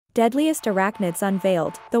Deadliest arachnids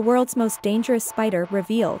unveiled, the world's most dangerous spider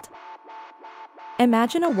revealed.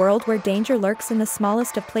 Imagine a world where danger lurks in the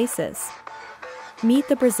smallest of places. Meet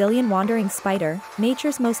the Brazilian wandering spider,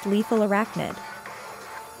 nature's most lethal arachnid.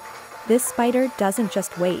 This spider doesn't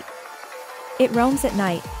just wait. It roams at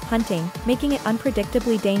night, hunting, making it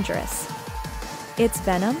unpredictably dangerous. Its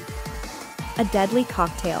venom? A deadly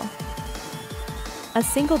cocktail. A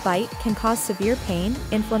single bite can cause severe pain,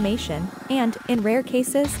 inflammation, and, in rare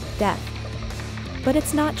cases, death. But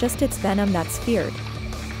it's not just its venom that's feared.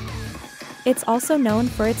 It's also known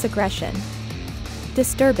for its aggression.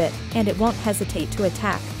 Disturb it, and it won't hesitate to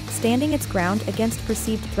attack, standing its ground against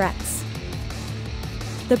perceived threats.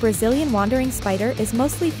 The Brazilian wandering spider is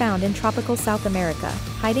mostly found in tropical South America,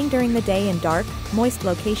 hiding during the day in dark, moist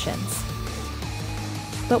locations.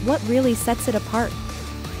 But what really sets it apart?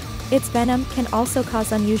 Its venom can also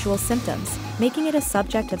cause unusual symptoms, making it a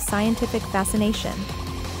subject of scientific fascination.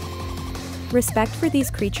 Respect for these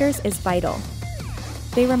creatures is vital.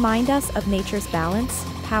 They remind us of nature's balance,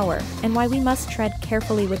 power, and why we must tread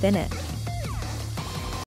carefully within it.